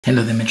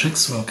Hello the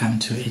Matrix, welcome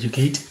to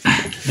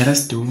Edu-ca-te. Let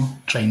us do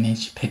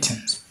drainage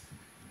patterns.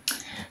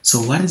 So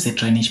what is a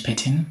drainage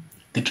pattern?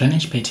 The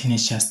drainage pattern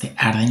is just the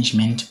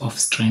arrangement of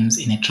streams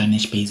in a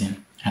drainage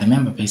basin. And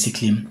remember,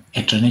 basically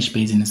a drainage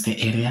basin is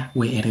the area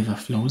where a river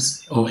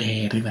flows or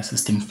a river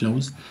system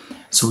flows.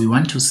 So we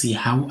want to see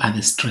how are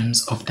the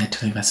streams of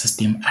that river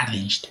system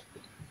arranged.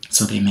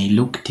 So they may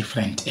look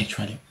different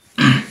actually.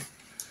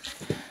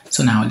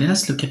 So now let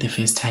us look at the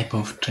first type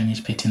of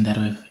drainage pattern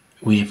that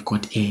we've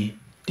got a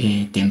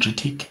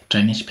dendritic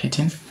drainage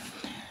pattern.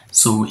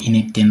 So in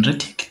a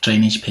dendritic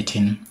drainage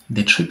pattern,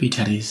 the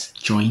tributaries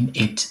join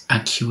at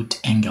acute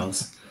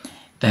angles.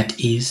 That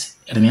is,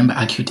 remember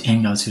acute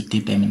angles, you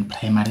did them in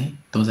primary.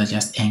 Those are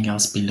just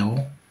angles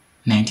below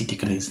 90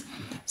 degrees.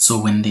 So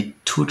when the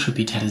two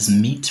tributaries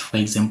meet, for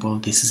example,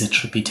 this is a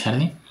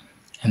tributary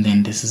and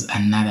then this is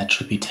another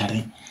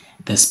tributary,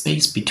 the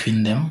space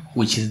between them,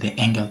 which is the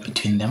angle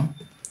between them,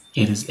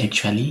 it is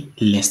actually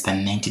less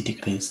than 90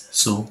 degrees.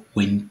 So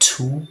when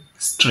two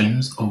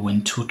streams or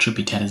when two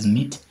tributaries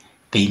meet,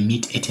 they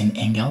meet at an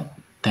angle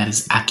that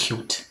is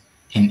acute,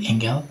 an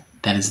angle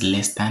that is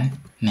less than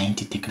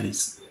 90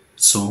 degrees.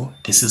 So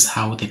this is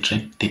how the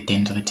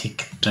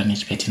dendritic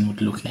drainage pattern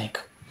would look like.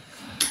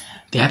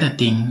 The other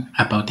thing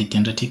about the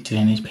dendritic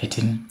drainage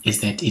pattern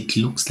is that it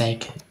looks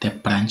like the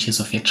branches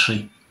of a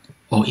tree,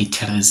 or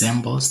it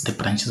resembles the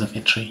branches of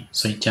a tree.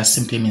 So it just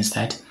simply means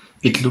that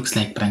it looks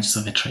like branches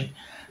of a tree.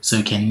 So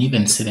you can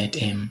even see that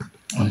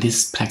on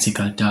this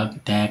practical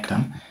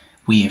diagram,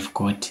 we have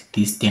got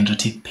this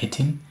dendritic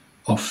pattern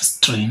of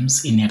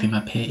streams in a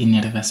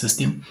river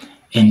system,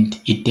 and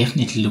it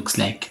definitely looks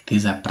like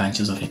these are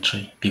branches of a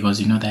tree, because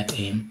you know that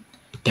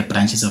the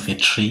branches of a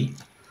tree,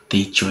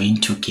 they join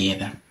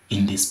together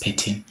in this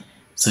pattern.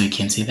 So you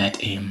can see that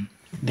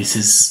this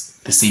is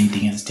the same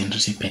thing as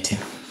dendritic pattern.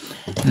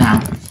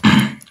 Now,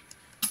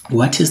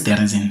 what is the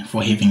reason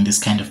for having this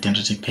kind of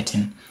dendritic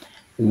pattern?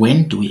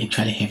 When do we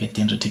actually have a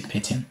dendritic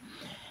pattern?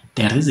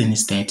 The reason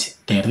is that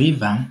the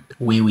river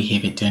where we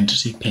have a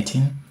dendritic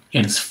pattern,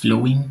 it is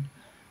flowing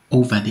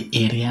over the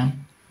area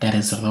that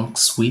has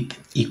rocks with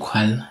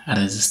equal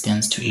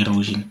resistance to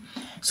erosion.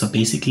 So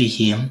basically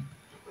here,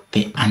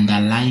 the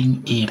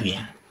underlying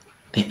area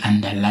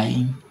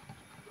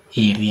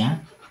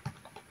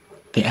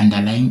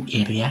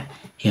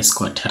has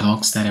got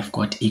rocks that have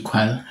got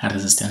equal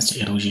resistance to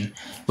erosion.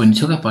 When you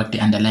talk about the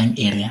underlying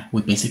area,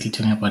 we're basically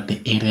talking about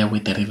the area where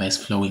the river is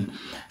flowing.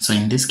 So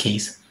in this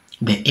case,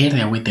 the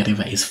area where the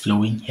river is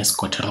flowing has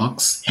got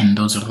rocks, and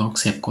those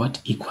rocks have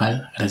got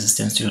equal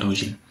resistance to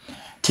erosion.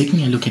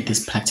 Taking a look at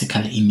this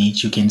practical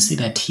image, you can see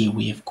that here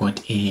we have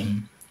got a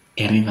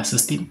river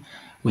system.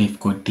 We've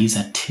got these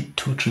are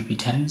two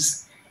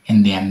tributaries,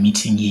 and they are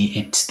meeting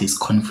here at this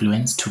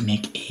confluence to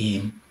make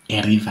a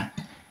river.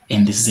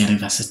 And this is a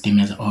river system,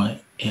 as all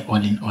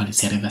in all,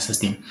 it's a river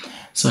system.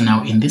 So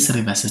now in this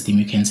river system,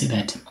 you can see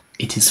that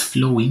it is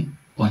flowing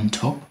on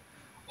top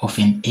of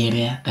an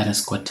area that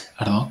has got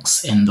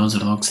rocks, and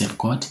those rocks have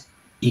got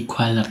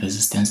equal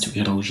resistance to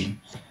erosion.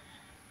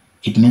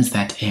 It means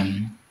that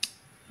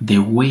the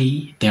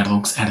way the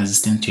rocks are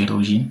resistant to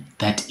erosion,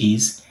 that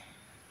is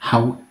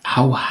how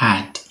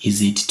hard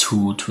is it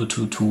to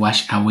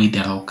wash away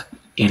the rock.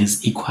 It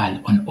is equal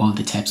on all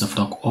the types of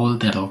rock. All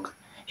the rock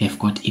have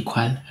got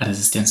equal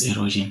resistance to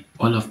erosion.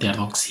 All of the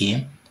rocks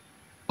here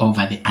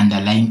over the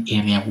underlying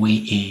area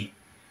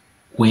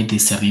where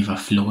this river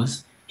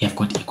flows have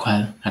got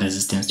equal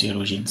resistance to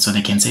erosion. So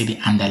they can say the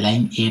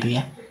underlying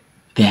area,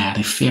 they are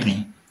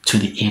referring to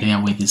the area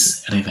where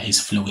this river is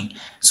flowing.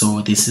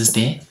 So this is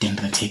the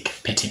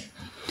dendritic pattern.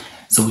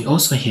 So we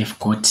also have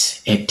got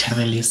a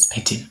trellis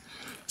pattern.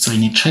 So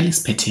in a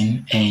trellis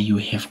pattern, you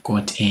have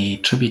got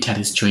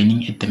tributaries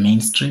joining at the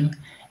mainstream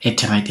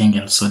at right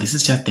angles. So this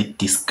is just the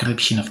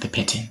description of the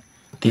pattern.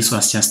 This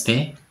was just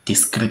the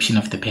description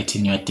of the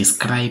pattern. You are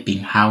describing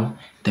how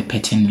the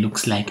pattern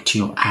looks like to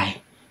your eye.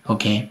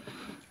 Okay.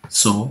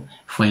 So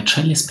for a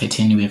trellis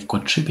pattern, we have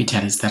got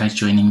tributaries that are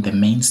joining the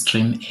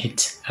mainstream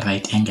at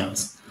right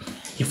angles.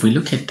 If we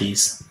look at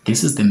this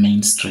is the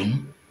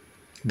mainstream,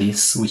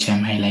 this which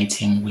I'm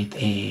highlighting with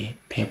a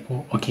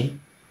purple, okay,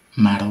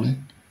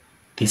 maroon.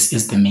 This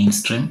is the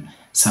mainstream.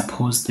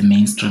 Suppose the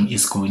mainstream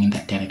is going in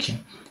that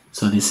direction.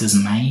 So this is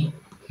my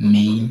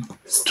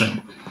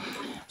mainstream.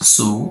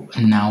 So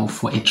now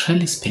for a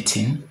trellis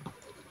pattern,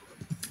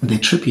 the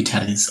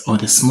tributaries or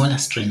the smaller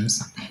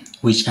streams,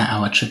 which are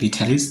our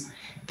tributaries,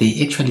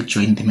 they actually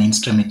join the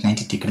mainstream at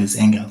 90 degrees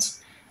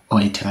angles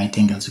or at right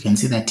angles. You can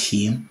see that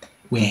here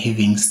we're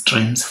having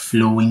streams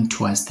flowing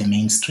towards the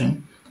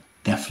mainstream.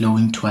 They're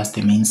flowing towards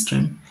the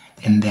mainstream,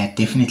 and they're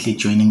definitely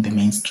joining the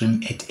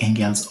mainstream at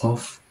angles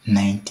of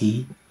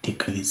 90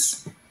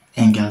 degrees.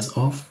 Angles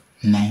of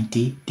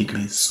 90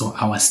 degrees. So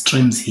our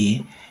streams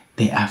here,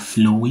 they are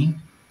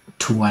flowing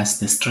towards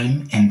the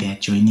stream and they are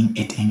joining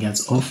at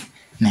angles of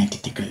 90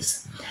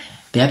 degrees.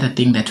 The other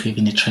thing that we have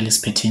in the trellis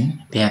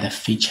pattern, the other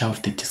feature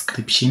of the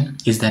description,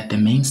 is that the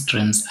main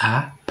streams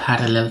are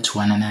parallel to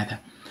one another.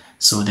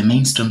 So the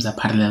main streams are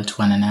parallel to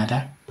one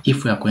another.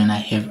 If we are going to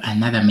have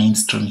another main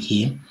stream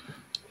here,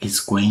 is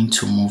going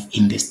to move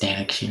in this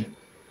direction.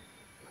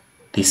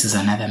 This is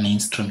another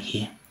mainstream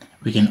here.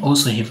 We can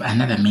also have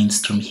another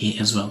mainstream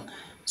here as well.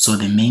 So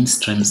the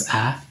mainstreams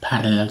are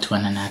parallel to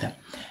one another.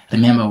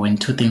 Remember, when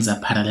two things are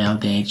parallel,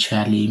 they're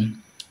actually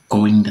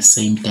going the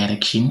same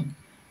direction,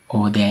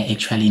 or they're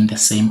actually in the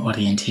same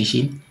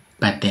orientation,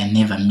 but they're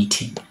never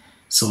meeting.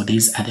 So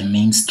these are the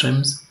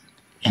mainstreams,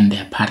 and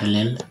they're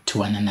parallel to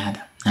one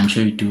another. I'm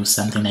sure you do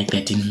something like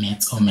that in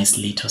maths or maths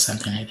lit or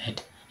something like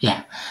that.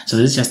 Yeah, so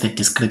this is just a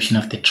description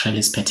of the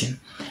trellis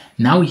pattern.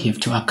 Now you have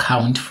to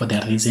account for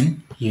the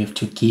reason. You have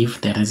to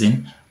give the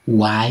reason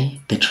why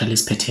the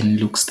trellis pattern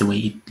looks the way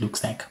it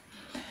looks like.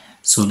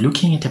 So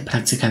looking at a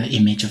practical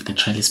image of the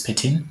trellis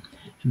pattern,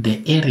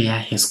 the area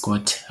has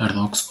got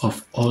rocks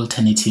of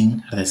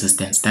alternating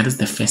resistance. That is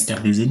the first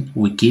reason.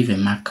 We give a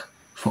mark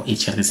for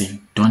each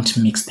reason. Don't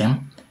mix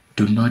them.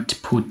 Do not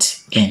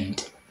put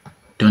and.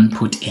 Don't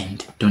put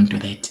and. Don't do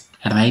that.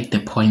 Write the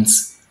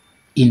points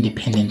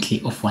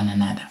independently of one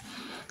another.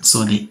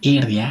 So the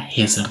area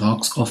has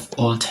rocks of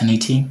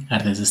alternating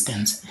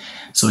resistance.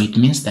 So it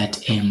means that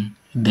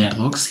the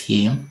rocks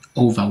here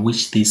over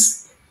which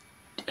this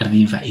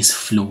river is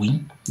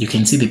flowing, you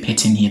can see the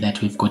pattern here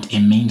that we've got a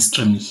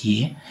mainstream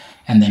here,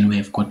 and then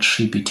we've got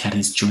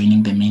tributaries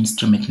joining the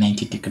mainstream at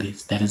 90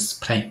 degrees. That is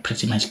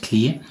pretty much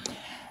clear.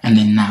 And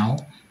then now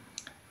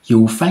you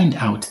will find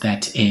out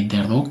that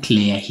the rock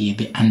layer here,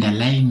 the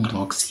underlying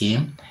rocks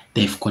here,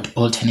 they've got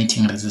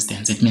alternating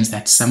resistance. It means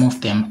that some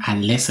of them are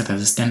less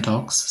resistant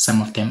rocks,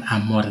 some of them are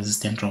more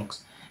resistant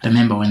rocks.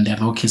 Remember, when the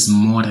rock is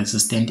more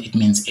resistant, it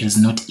means it is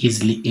not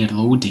easily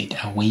eroded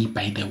away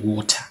by the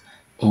water,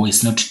 or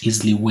it's not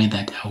easily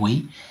weathered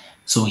away.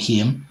 So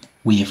here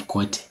we have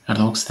got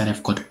rocks that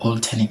have got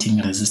alternating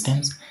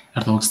resistance,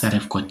 rocks that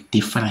have got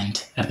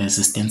different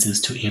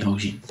resistances to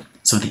erosion.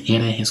 So the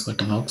area has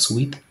got rocks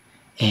with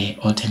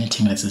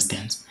alternating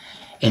resistance.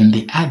 And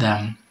the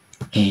other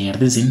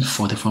reason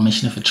for the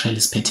formation of a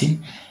trellis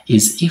pattern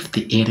is if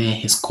the area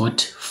has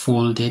got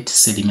folded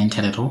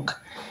sedimentary rock.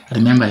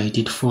 Remember, you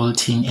did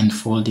faulting and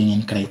folding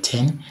in grade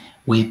 10,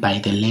 whereby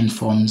the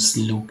landforms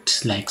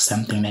looked like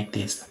something like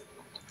this.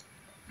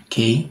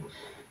 Okay,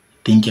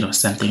 think it was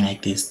something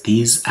like this.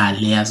 These are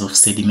layers of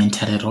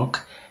sedimentary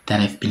rock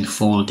that have been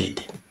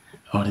folded.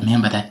 Or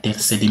remember that the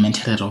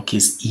sedimentary rock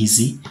is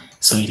easy,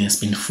 so it has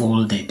been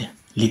folded,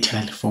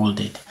 literally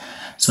folded.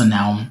 So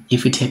now,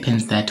 if it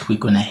happens that we're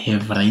gonna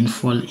have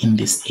rainfall in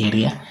this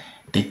area,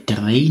 the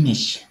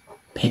drainage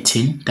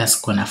pattern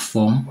that's gonna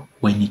form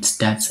when it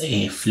starts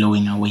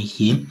flowing away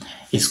here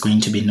is going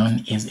to be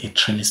known as a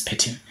trellis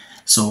pattern.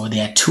 So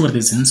there are two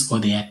reasons, or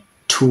there are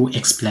two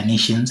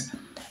explanations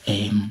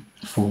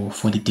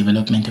for the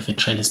development of a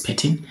trellis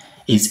pattern.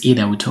 Is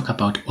either we talk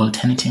about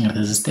alternating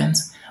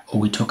resistance, or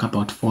we talk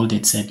about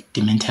folded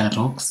sedimentary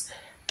rocks.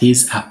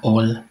 These are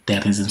all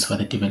the reasons for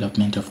the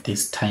development of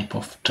this type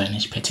of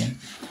drainage pattern.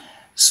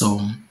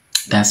 So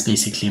that's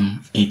basically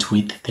it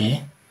with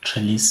the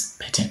trellis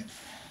pattern.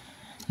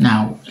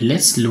 Now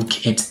let's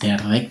look at the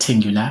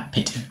rectangular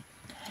pattern.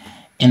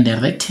 In the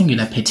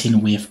rectangular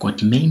pattern, we have got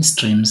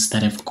mainstreams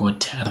that have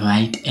got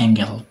right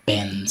angle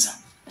bends.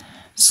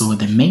 So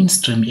the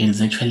mainstream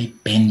is actually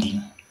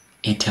bending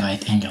at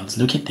right angles.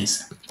 Look at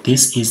this.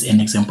 This is an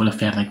example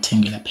of a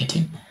rectangular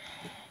pattern.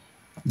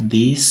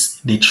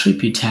 The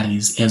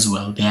tributaries as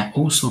well, they are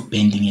also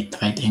bending at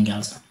right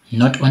angles.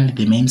 Not only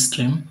the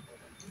mainstream,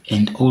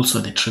 and also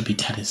the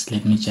tributaries.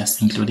 Let me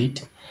just include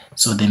it.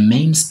 So the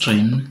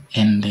mainstream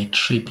and the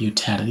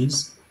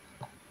tributaries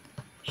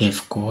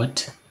have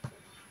got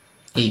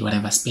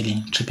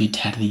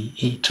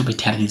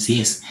tributaries,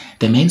 yes.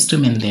 The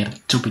mainstream and the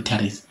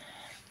tributaries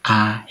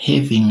are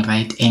having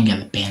right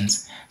angle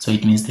bends. So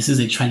it means this is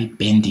actually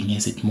bending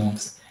as it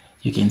moves.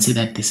 You can see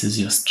that this is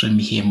your stream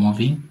here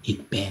moving,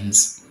 it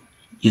bends.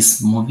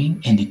 It's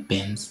moving and it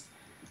bends.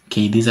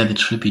 Okay, these are the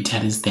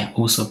tributaries, they're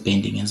also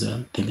bending as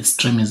well. The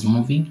stream is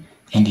moving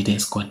and it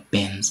has got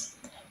bends.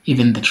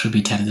 Even the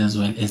tributaries as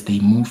well, as they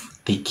move,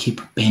 they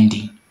keep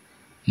bending.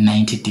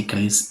 90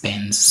 degrees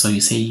bends. So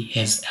you say it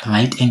has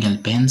right angle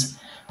bends,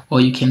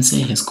 or you can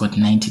say it has got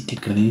 90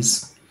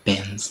 degrees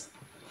bends.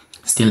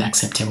 Still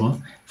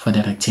acceptable for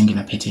the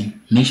rectangular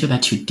pattern. Make sure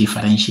that you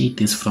differentiate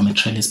this from a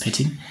trellis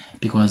pattern,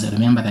 because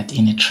remember that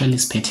in a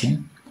trellis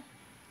pattern,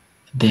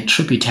 the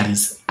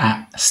tributaries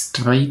are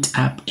straight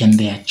up and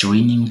they are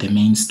joining the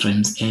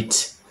mainstreams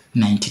at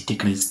 90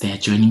 degrees. They are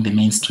joining the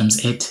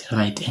mainstreams at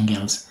right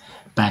angles.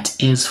 But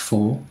as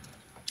for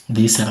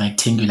this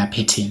rectangular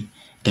pattern,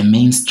 the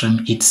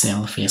mainstream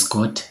itself has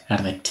got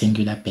a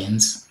rectangular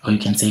bends, or you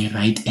can say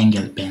right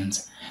angle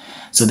bends.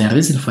 So the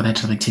reason for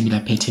that rectangular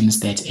pattern is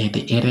that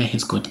the area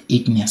has got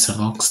igneous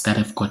rocks that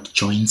have got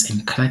joints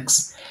and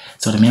cracks.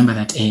 So remember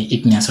that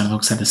igneous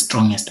rocks are the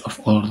strongest of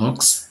all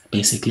rocks,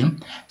 basically.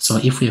 So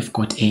if we have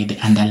got the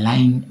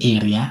underlying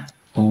area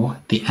or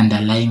the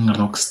underlying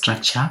rock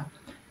structure,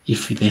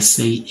 if they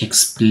say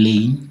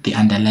explain the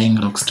underlying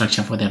rock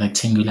structure for the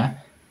rectangular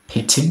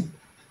pattern,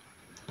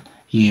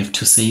 you have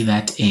to say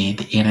that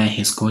the area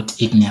has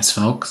got igneous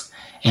rocks,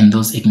 and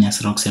those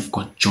igneous rocks have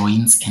got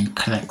joints and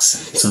cracks.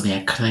 So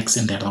there are cracks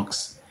in the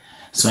rocks.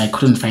 So I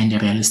couldn't find a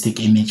realistic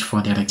image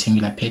for the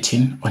rectangular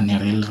pattern on a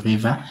real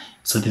river.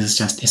 So this is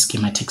just a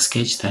schematic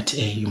sketch that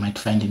you might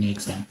find in your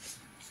exam.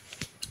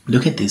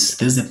 Look at this.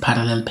 This is a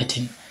parallel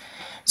pattern.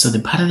 So the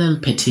parallel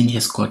pattern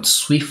has got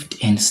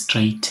swift and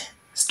straight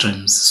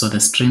streams. So the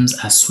streams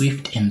are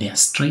swift and they are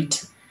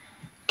straight.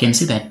 You can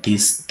see that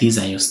these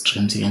are your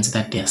streams. You can see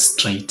that they are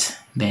straight.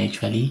 They're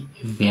actually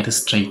very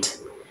straight.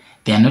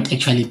 They are not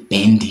actually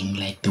bending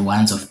like the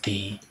ones of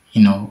the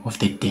of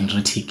the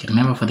dendritic.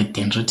 Remember, for the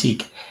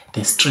dendritic,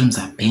 the streams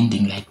are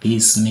bending like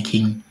this,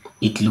 making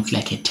it look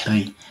like a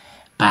tree.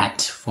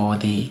 But for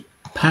the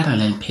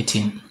parallel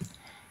pattern,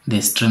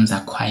 the streams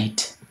are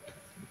quite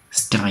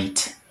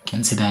straight. You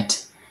can see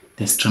that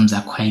the streams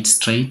are quite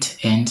straight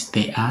and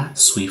they are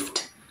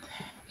swift.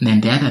 And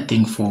then the other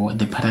thing, for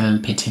the parallel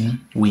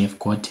pattern, we have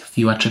got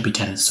fewer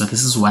tributaries. So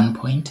this is one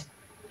point.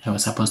 I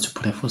was supposed to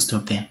put a full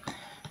stop there.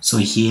 So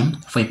here,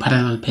 for a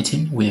parallel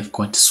pattern, we have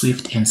got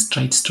swift and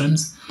straight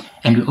streams,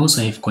 and we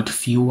also have got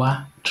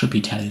fewer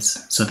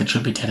tributaries. So the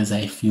tributaries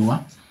are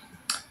fewer.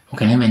 We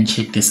can even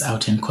check this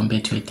out and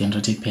compare to a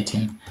dendritic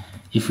pattern.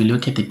 If we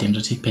look at the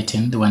dendritic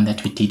pattern, the one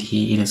that we did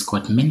here, it has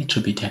got many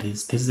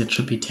tributaries. This is a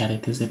tributary,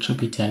 this is a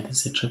tributary,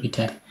 this is a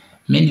tributary,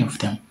 many of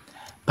them.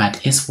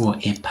 But as for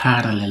a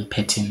parallel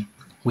pattern,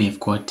 we have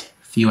got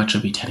fewer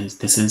tributaries.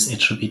 This is a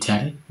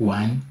tributary,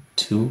 1,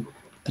 2,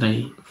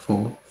 3,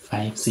 4,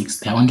 5, 6.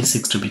 There are only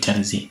 6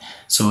 tributaries here.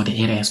 So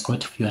the area has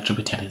got fewer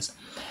tributaries.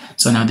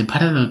 So now the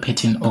parallel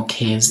pattern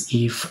occurs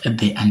if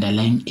the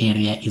underlying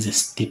area is a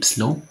steep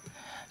slope.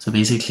 So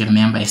basically,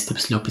 remember, a steep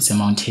slope is a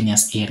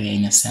mountainous area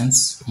in a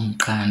sense,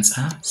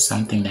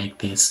 something like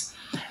this.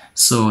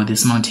 So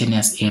this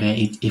mountainous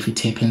area, if it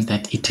happens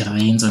that it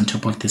rains on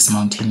top of this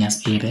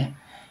mountainous area,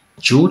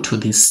 due to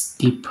this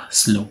steep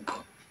slope,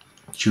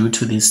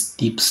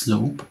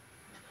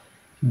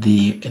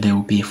 there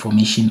will be a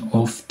formation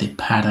of the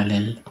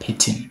parallel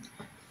pattern.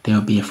 There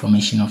will be a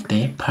formation of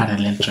the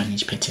parallel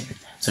drainage pattern.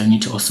 So you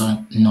need to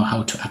also know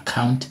how to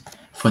account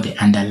for the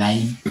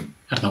underlying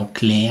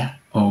rock layer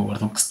or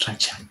rock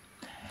structure.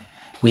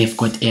 We have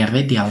got a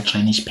radial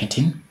drainage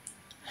pattern.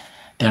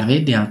 The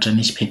radial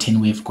drainage pattern,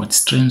 we've got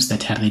streams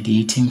that are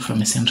radiating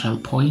from a central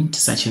point,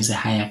 such as a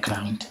higher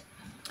ground.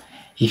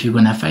 If you're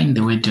gonna find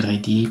the word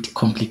radiate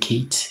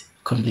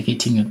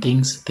complicating your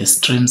things, the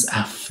streams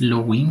are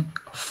flowing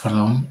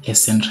from a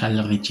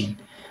central region.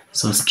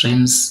 So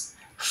streams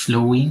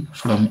flowing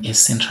from a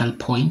central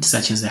point,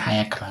 such as a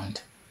higher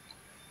ground.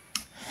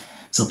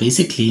 So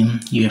basically,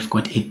 you have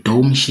got a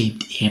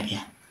dome-shaped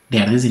area.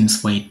 The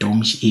reasons for a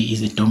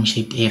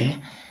dome-shaped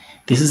area.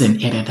 This is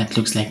an area that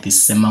looks like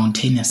this, a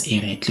mountainous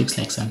area. It looks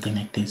like something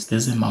like this.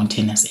 This is a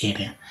mountainous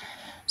area.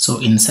 So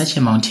in such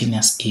a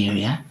mountainous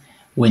area,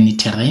 when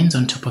it rains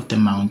on top of the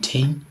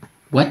mountain,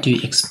 what do you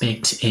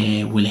expect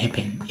will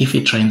happen? If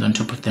it rains on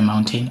top of the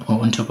mountain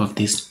or on top of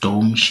this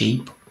dome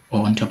shape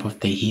or on top of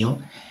the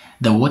hill,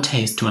 the water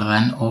has to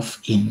run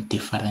off in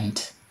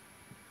different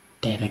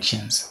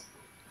directions.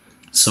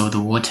 So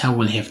the water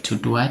will have to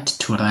do what?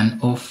 To run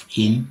off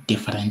in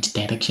different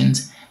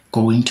directions,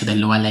 going to the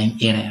lower lying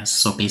areas.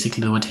 So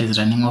basically the water is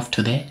running off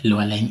to the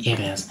lower lying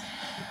areas.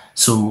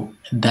 So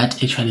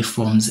that actually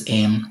forms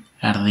a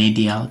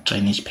radial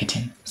drainage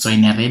pattern. So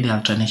in a radial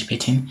drainage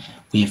pattern,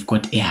 we've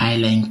got a high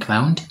lying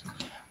ground.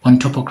 On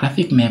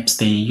topographic maps,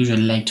 they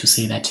usually like to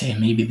say that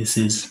maybe this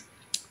is,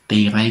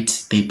 they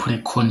put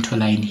a contour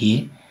line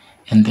here,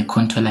 and the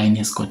contour line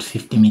has got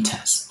 50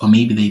 meters, or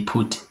maybe they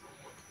put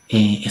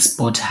a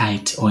spot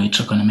height or a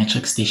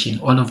trigonometric station,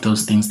 all of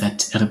those things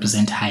that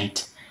represent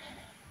height.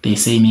 They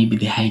say maybe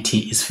the height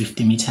here is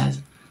 50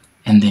 meters,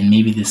 and then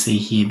maybe they say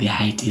here the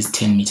height is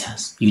 10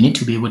 meters. You need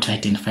to be able to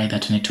identify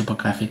that on a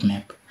topographic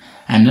map.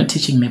 I'm not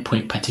teaching map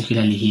work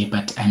particularly here,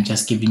 but I'm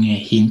just giving you a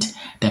hint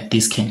that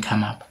this can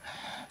come up.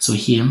 So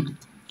here,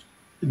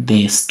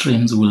 the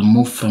streams will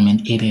move from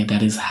an area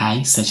that is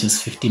high, such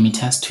as 50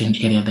 meters, to an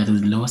area that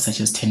is low,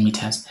 such as 10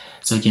 meters.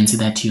 So you can see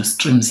that your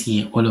streams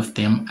here, all of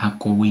them are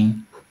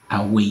going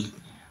away.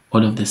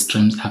 All of the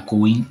streams are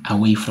going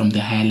away from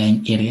the high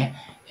lying area,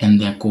 and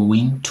they're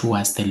going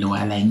towards the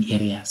lower lying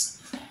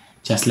areas.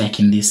 Just like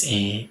in this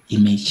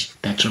image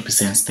that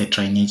represents the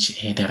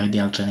drainage, the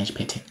radial drainage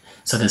pattern.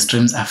 So the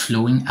streams are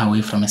flowing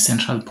away from a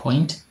central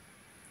point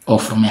or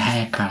from a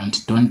higher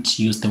ground. Don't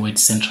use the word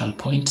central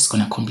point, it's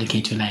going to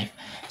complicate your life.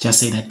 Just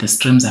say that the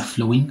streams are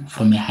flowing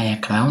from a higher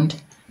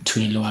ground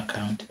to a lower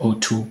ground, or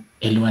to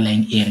a lower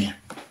lying area.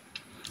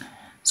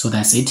 So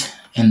that's it.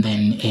 And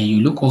then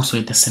you look also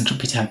at the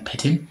centripetal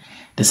pattern.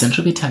 The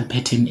centripetal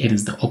pattern, it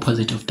is the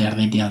opposite of the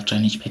radial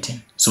drainage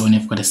pattern. So when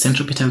you've got a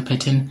centripetal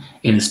pattern,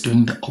 it is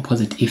doing the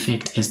opposite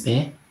effect as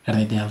the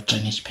radial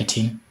drainage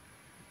pattern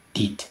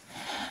did.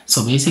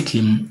 So basically,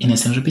 in a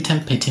centripetal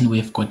pattern,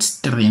 we've got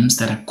streams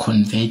that are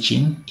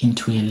converging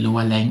into a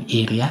lower lying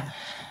area.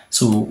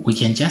 So we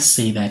can just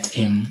say that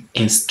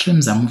as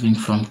streams are moving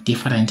from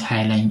different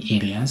high lying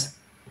areas,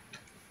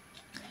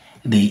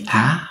 they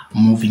are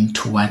moving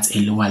towards a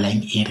lower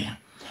lying area.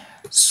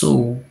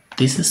 So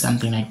this is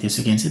something like this.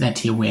 You can see that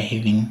here we're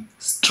having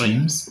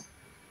streams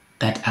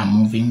that are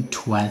moving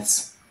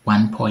towards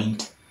one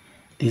point.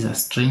 These are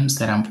streams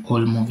that are all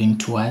moving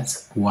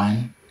towards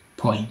one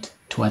point,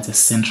 towards a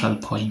central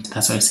point.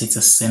 That's why I say it's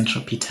a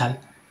centripetal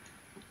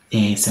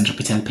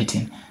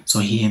pattern. So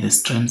here the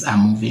streams are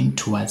moving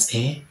towards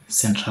a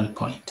central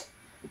point.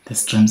 The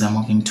streams are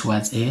moving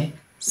towards a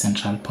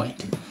central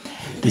point.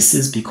 This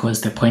is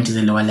because the point is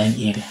a lower lying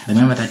area.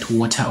 Remember that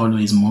water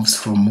always moves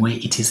from where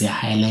it is a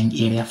higher lying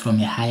area, from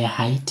a higher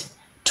height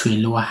to a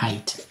lower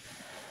height.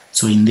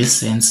 So in this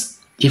sense,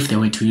 if they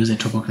were to use a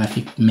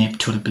topographic map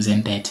to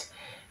represent that,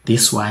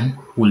 this one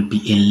will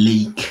be a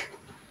lake.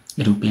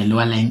 It will be a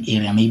lower lying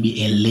area,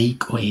 maybe a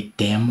lake or a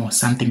dam or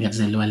something that's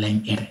a lower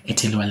lying area,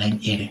 at a lower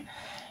lying area.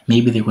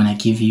 Maybe they're gonna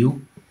give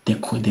you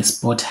the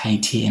spot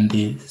height here, and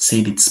they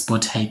say that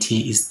spot height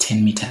here is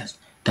 10 meters.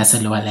 That's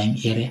a lower lying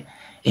area.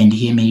 And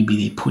here maybe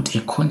they put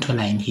a contour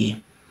line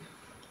here,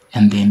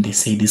 and then they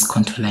say this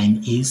contour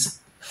line is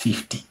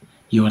 50.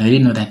 You already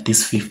know that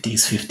this 50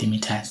 is 50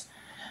 meters.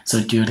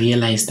 So do you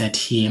realize that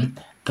here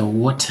the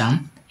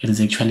water, it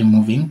is actually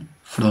moving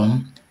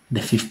from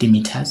the 50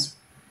 meters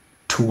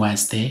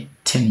towards the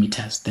 10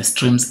 meters. The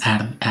streams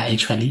are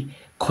actually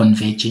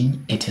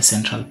converging at a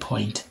central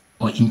point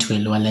or into a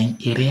lower lying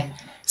area,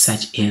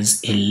 such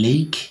as a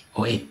lake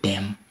or a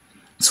dam.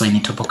 So in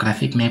a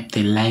topographic map,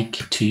 they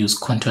like to use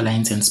contour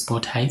lines and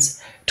spot heights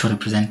to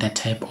represent that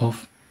type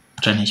of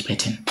drainage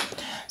pattern.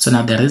 So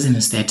now the reason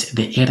is that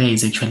the area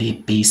is actually a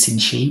basin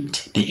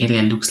shaped. The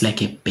area looks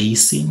like a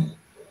basin.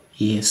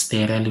 Yes, the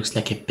area looks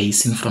like a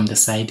basin from the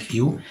side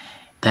view.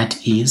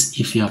 That is,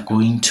 if you are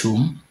going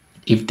to,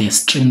 if the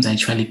streams are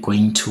actually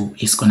going to,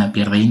 it's going to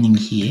be raining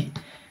here,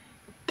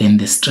 then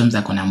the streams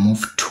are going to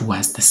move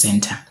towards the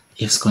center.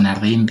 If it's going to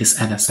rain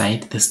this other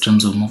side, the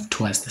streams will move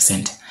towards the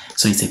center.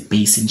 So it's a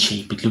basin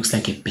shape. It looks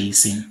like a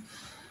basin.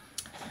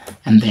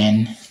 And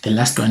then the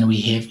last one we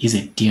have is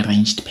a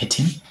deranged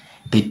pattern.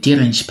 The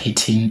deranged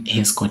pattern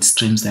has got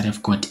streams that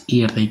have got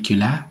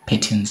irregular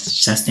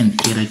patterns, just an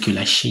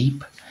irregular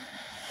shape.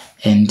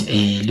 And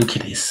look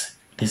at this.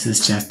 This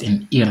is just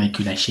an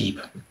irregular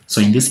shape.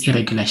 So in this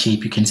irregular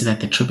shape, you can see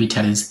that the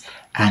tributaries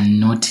are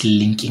not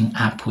linking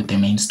up with the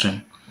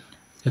mainstream.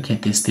 Look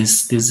at this.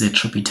 This is a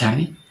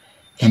tributary.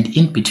 And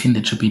in between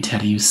the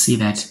tributary, you see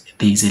that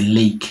there is a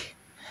lake.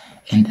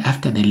 And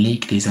after the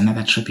lake, there is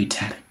another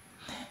tributary.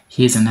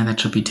 Here's another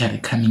tributary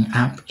coming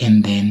up.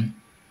 And then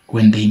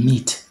when they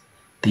meet,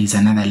 there is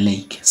another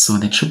lake. So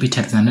the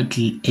tributaries are not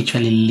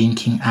actually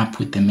linking up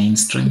with the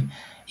mainstream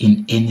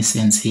in any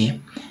sense here.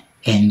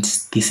 And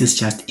this is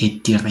just a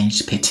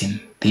deranged pattern.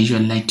 They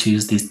usually like to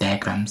use these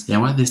diagrams. Yeah,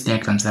 what are these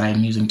diagrams that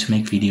I'm using to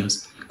make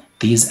videos?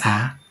 These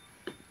are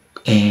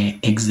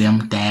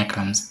exam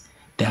diagrams.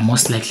 They are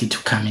most likely to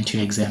come into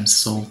your exams.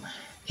 So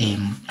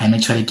I'm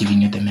actually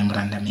giving you the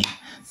memorandum here.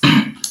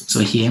 So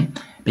here,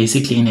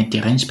 basically in a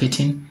deranged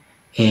pattern,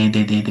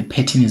 the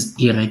pattern is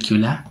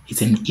irregular.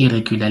 It's an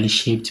irregularly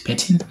shaped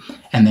pattern,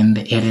 and then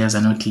the areas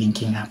are not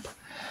linking up.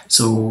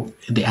 So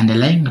the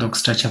underlying rock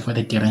structure for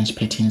the deranged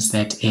pattern is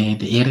that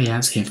the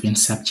areas have been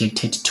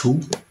subjected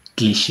to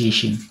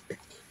glaciation.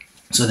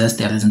 So that's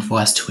the reason for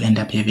us to end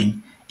up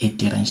having a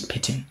deranged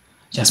pattern.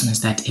 Just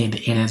means that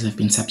the areas have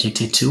been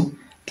subjected to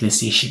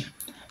glaciation.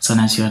 So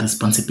now it's your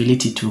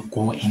responsibility to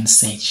go and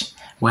search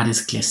what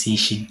is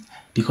glaciation,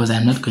 because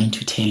I'm not going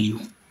to tell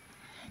you.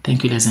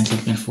 Thank you, ladies and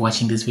gentlemen, for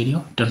watching this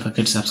video. Don't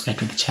forget to subscribe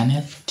to the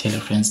channel. Tell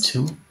your friends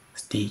to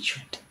stay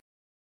tuned.